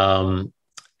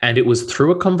 And it was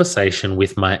through a conversation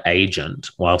with my agent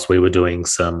whilst we were doing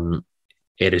some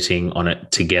editing on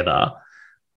it together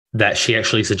that she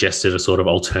actually suggested a sort of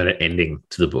alternate ending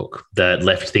to the book that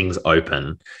left things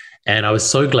open. And I was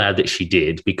so glad that she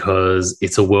did, because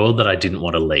it's a world that I didn't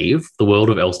want to leave. The world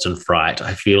of Elston Fright,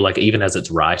 I feel like even as its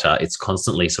writer, it's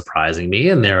constantly surprising me.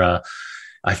 And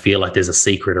I feel like there's a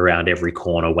secret around every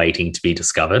corner waiting to be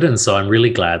discovered. And so I'm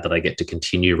really glad that I get to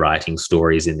continue writing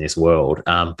stories in this world.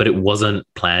 But it wasn't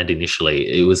planned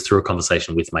initially. It was through a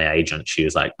conversation with my agent. She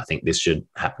was like, I think this should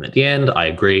happen at the end. I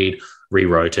agreed,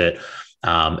 rewrote it.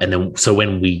 So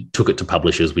when we took it to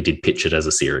publishers, we did pitch it as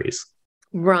a series.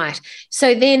 Right.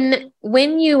 So then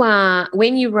when you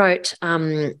wrote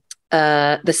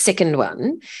the second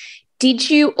one, did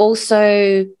you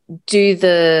also do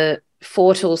the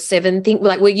 4 till 7 thing?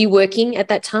 Like, were you working at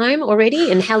that time already?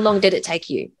 And how long did it take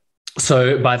you?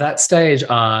 So by that stage,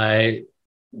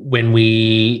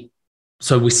 we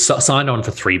signed on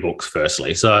for 3 books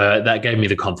firstly. So that gave me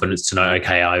the confidence to know,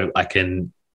 okay, I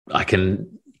can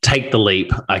take the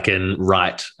leap. I can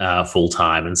write full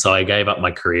time. And so I gave up my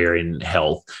career in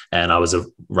health, and I was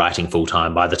writing full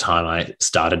time by the time I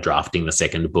started drafting the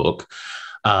second book.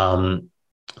 I'd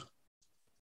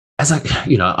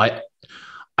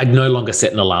no longer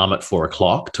set an alarm at 4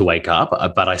 o'clock to wake up,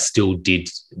 but I still did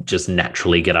just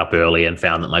naturally get up early, and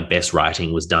found that my best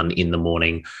writing was done in the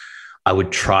morning. I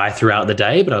would try throughout the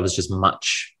day, but I was just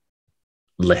much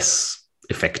less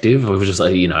effective. I was just,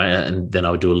 and then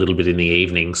I would do a little bit in the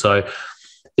evening. So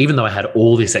even though I had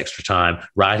all this extra time,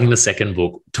 writing the second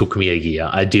book took me a year.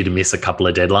 I did miss a couple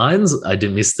of deadlines. I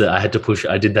had to push.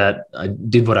 I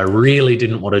did what I really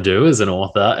didn't want to do as an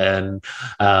author. And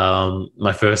I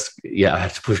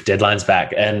had to push deadlines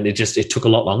back, and it took a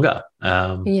lot longer.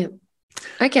 Yeah.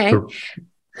 Okay.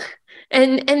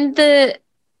 And the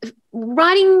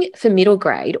writing for middle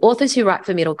grade, authors who write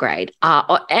for middle grade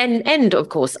are, and of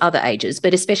course other ages,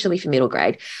 but especially for middle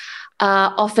grade,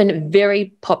 are often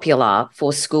very popular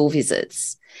for school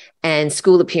visits and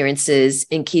school appearances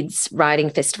and kids writing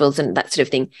festivals and that sort of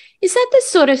thing. Is that the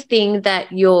sort of thing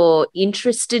that you're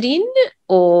interested in,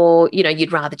 or,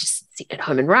 you'd rather just sit at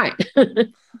home and write?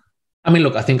 I mean,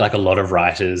 look, I think like a lot of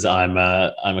writers, I'm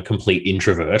a complete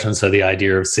introvert. And so the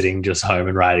idea of sitting just home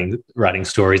and writing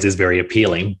stories is very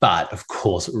appealing. But of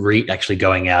course, actually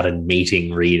going out and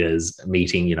meeting readers,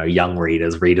 young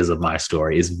readers of my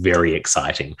story is very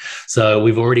exciting. So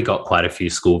we've already got quite a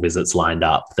few school visits lined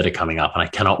up that are coming up, and I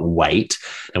cannot wait.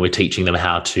 And we're teaching them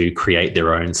how to create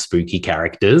their own spooky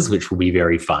characters, which will be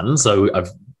very fun. So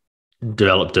I've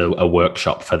developed a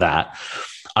workshop for that.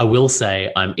 I will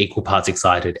say I'm equal parts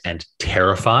excited and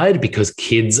terrified, because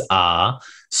kids are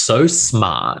so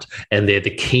smart and they're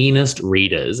the keenest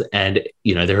readers. And,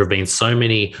 there have been so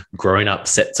many grown-up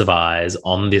sets of eyes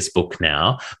on this book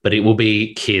now, but it will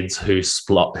be kids who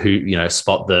spot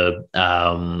the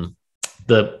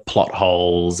plot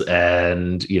holes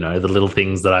and, the little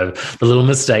things the little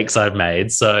mistakes I've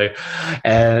made. So,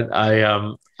 and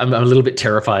I'm a little bit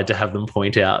terrified to have them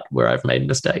point out where I've made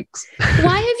mistakes.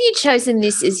 Why have you chosen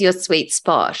this as your sweet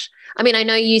spot? I mean, I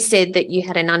know you said that you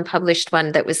had an unpublished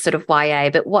one that was sort of YA,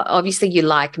 but obviously you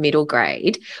like middle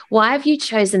grade. Why have you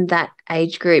chosen that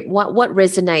age group? What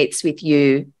resonates with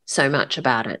you so much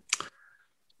about it?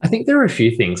 I think there are a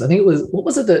few things. I think it was, what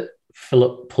was it that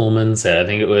Philip Pullman said? I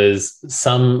think it was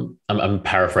I'm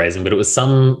paraphrasing, but it was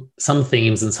some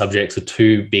themes and subjects are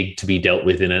too big to be dealt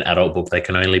with in an adult book. They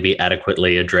can only be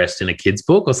adequately addressed in a kid's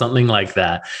book or something like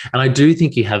that. And I do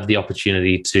think you have the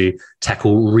opportunity to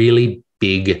tackle really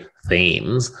big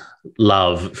themes,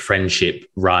 love, friendship,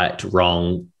 right,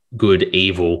 wrong, good,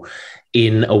 evil,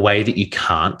 in a way that you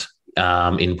can't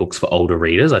in books for older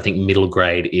readers. I think middle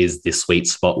grade is the sweet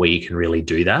spot where you can really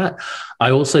do that. I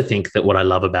also think that what I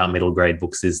love about middle grade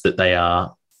books is that they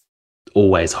are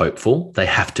always hopeful. They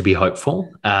have to be hopeful.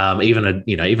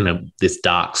 Even this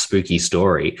dark, spooky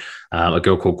story, A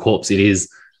Girl Called Corpse, it is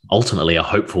ultimately a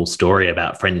hopeful story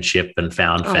about friendship and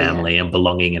found family and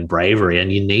belonging and bravery.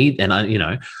 And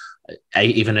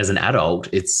even as an adult,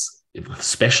 it's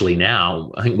especially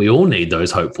now, I think we all need those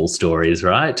hopeful stories,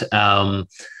 right?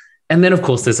 And then, of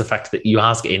course, there's the fact that you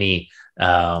ask any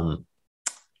grown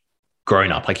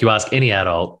up, like you ask any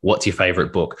adult, what's your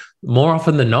favorite book? More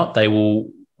often than not, they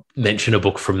will mention a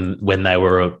book from when they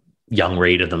were a young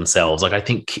reader themselves. Like, I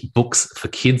think books for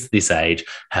kids this age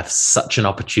have such an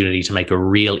opportunity to make a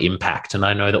real impact. And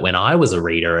I know that when I was a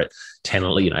reader at 10,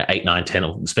 8, 9, 10,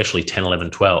 especially 10,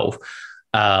 11, 12,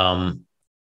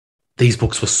 these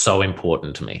books were so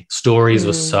important to me. Stories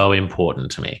were so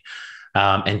important to me.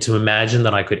 And to imagine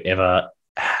that I could ever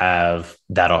have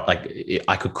that, like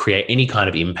I could create any kind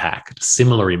of impact,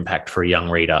 similar impact for a young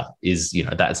reader is,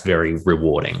 that's very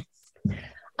rewarding.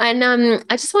 And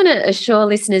I just want to assure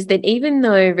listeners that even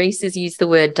though Reese has used the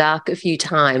word dark a few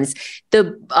times,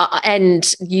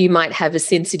 and you might have a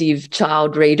sensitive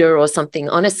child reader or something,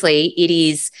 honestly, it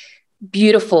is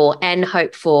beautiful and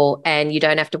hopeful, and you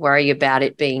don't have to worry about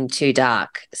it being too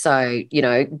dark. So,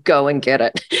 go and get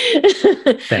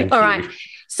it. Thank All you. right.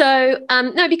 So,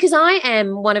 no, because I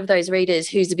am one of those readers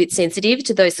who's a bit sensitive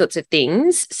to those sorts of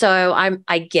things. So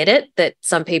I get it that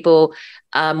some people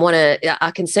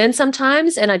are concerned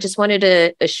sometimes, and I just wanted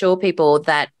to assure people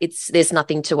that there's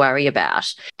nothing to worry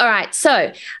about. All right,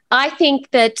 so I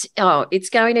think that it's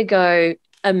going to go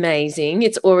amazing.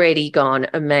 It's already gone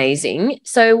amazing.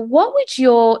 So, what would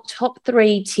your top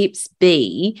 3 tips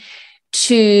be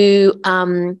to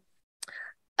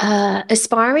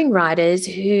aspiring writers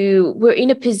who were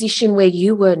in a position where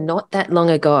you were not that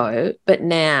long ago, but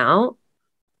now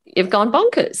you've gone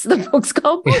bonkers? The book's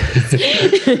gone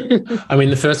bonkers. I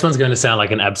mean, the first one's going to sound like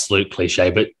an absolute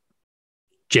cliche, but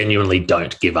genuinely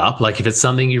don't give up. Like, if it's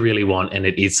something you really want and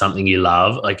it is something you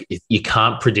love, like, you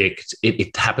can't predict it.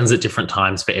 It happens at different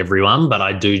times for everyone, but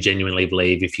I do genuinely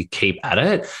believe if you keep at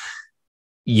it,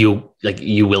 you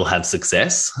will have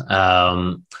success.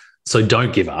 So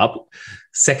don't give up.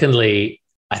 Secondly,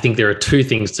 I think there are 2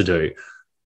 things to do.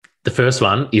 The first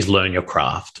one is learn your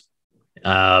craft.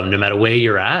 No matter where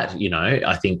you're at,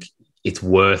 I think it's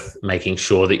worth making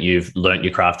sure that you've learnt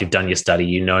your craft, you've done your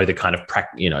study, the kind of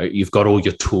you've got all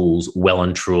your tools well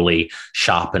and truly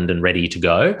sharpened and ready to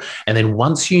go. And then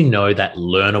once you know that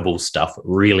learnable stuff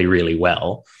really, really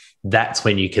well, that's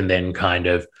when you can then kind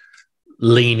of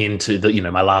lean into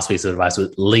my last piece of advice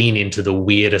was lean into the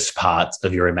weirdest parts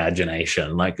of your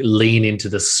imagination, like lean into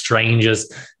the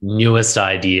strangest, newest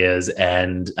ideas,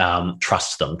 and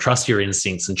trust them, trust your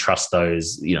instincts, and trust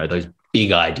those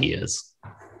big ideas.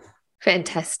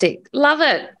 Fantastic. Love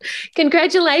it.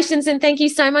 Congratulations. And thank you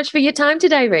so much for your time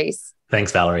today, Reese.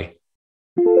 Thanks, Valerie.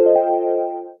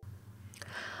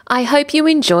 I hope you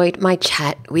enjoyed my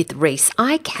chat with Reese.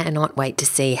 I cannot wait to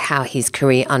see how his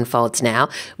career unfolds now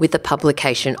with the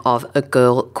publication of A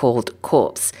Girl Called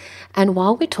Corpse. And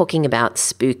while we're talking about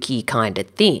spooky kind of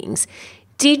things,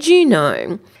 did you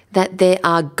know that there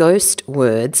are ghost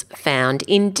words found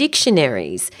in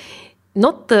dictionaries?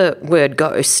 Not the word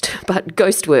ghost, but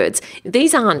ghost words.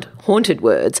 These aren't haunted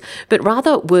words, but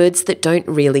rather words that don't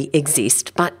really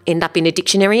exist but end up in a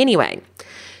dictionary anyway.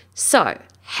 So,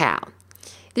 how?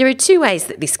 There are 2 ways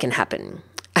that this can happen: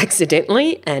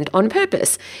 accidentally and on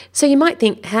purpose. So you might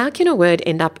think, how can a word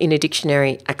end up in a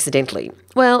dictionary accidentally?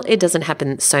 Well, it doesn't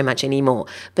happen so much anymore.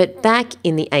 But back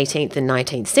in the 18th and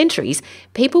 19th centuries,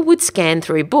 people would scan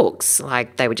through books.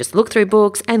 Like, they would just look through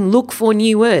books and look for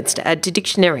new words to add to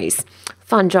dictionaries.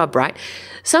 Fun job, right?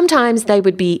 Sometimes they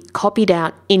would be copied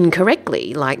out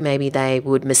incorrectly, like maybe they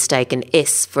would mistake an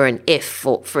S for an F,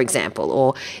 for example,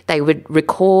 or they would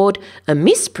record a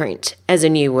misprint as a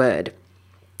new word.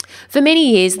 For many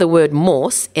years, the word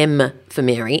Morse, M for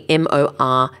Mary,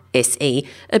 M-O-R-S-E,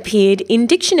 appeared in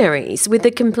dictionaries with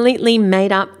a completely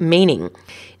made-up meaning.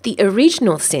 The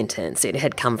original sentence it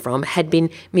had come from had been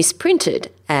misprinted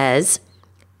as,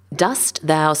 "Dost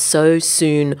thou so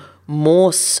soon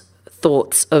Morse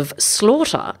thoughts of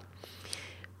slaughter?"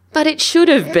 But it should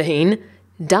have been,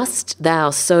 "Dost thou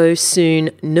so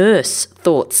soon nurse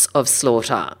thoughts of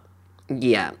slaughter?"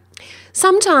 Yeah.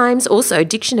 Sometimes also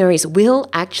dictionaries will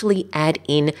actually add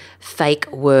in fake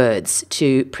words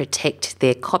to protect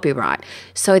their copyright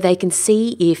so they can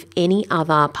see if any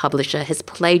other publisher has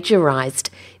plagiarized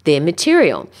their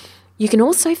material. You can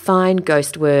also find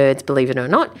ghost words, believe it or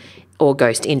not, or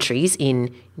ghost entries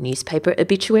in newspaper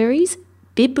obituaries,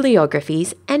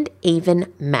 bibliographies, and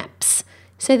even maps.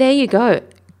 So there you go,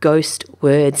 ghost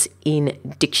words in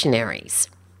dictionaries.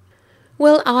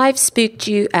 Well, I've spooked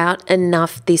you out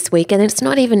enough this week, and it's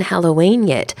not even Halloween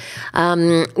yet.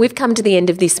 We've come to the end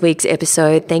of this week's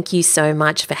episode. Thank you so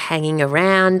much for hanging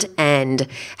around and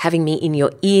having me in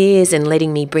your ears and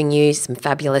letting me bring you some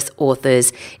fabulous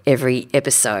authors every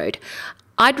episode.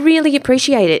 I'd really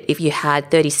appreciate it if you had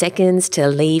 30 seconds to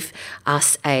leave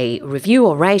us a review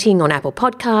or rating on Apple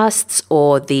Podcasts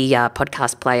or the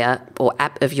podcast player or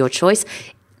app of your choice.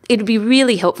 It would be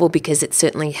really helpful because it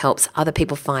certainly helps other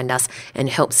people find us and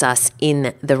helps us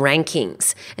in the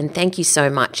rankings. And thank you so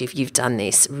much if you've done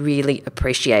this. Really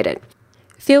appreciate it.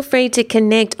 Feel free to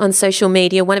connect on social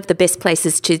media. One of the best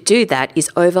places to do that is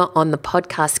over on the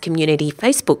Podcast Community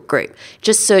Facebook group.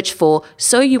 Just search for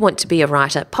So You Want to Be a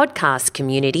Writer Podcast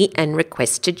Community and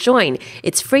request to join.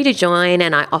 It's free to join,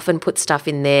 and I often put stuff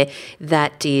in there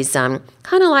that is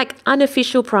kind of like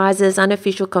unofficial prizes,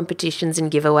 unofficial competitions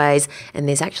and giveaways, and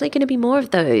there's actually going to be more of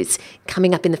those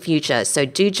coming up in the future. So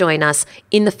do join us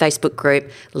in the Facebook group.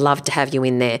 Love to have you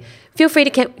in there. Feel free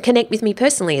to connect with me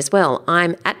personally as well.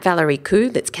 I'm at Valerie Khoo,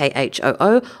 that's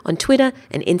Khoo, on Twitter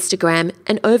and Instagram,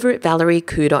 and over at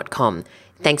valeriekhoo.com.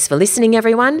 Thanks for listening,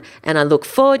 everyone, and I look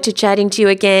forward to chatting to you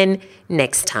again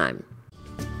next time.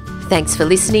 Thanks for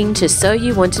listening to So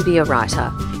You Want to Be a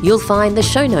Writer. You'll find the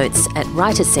show notes at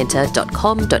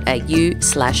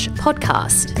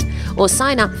writercentre.com.au/podcast, or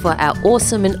sign up for our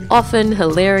awesome and often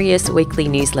hilarious weekly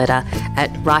newsletter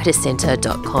at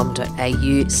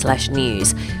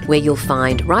writercentre.com.au/news, where you'll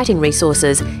find writing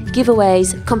resources,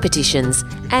 giveaways, competitions,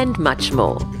 and much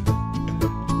more.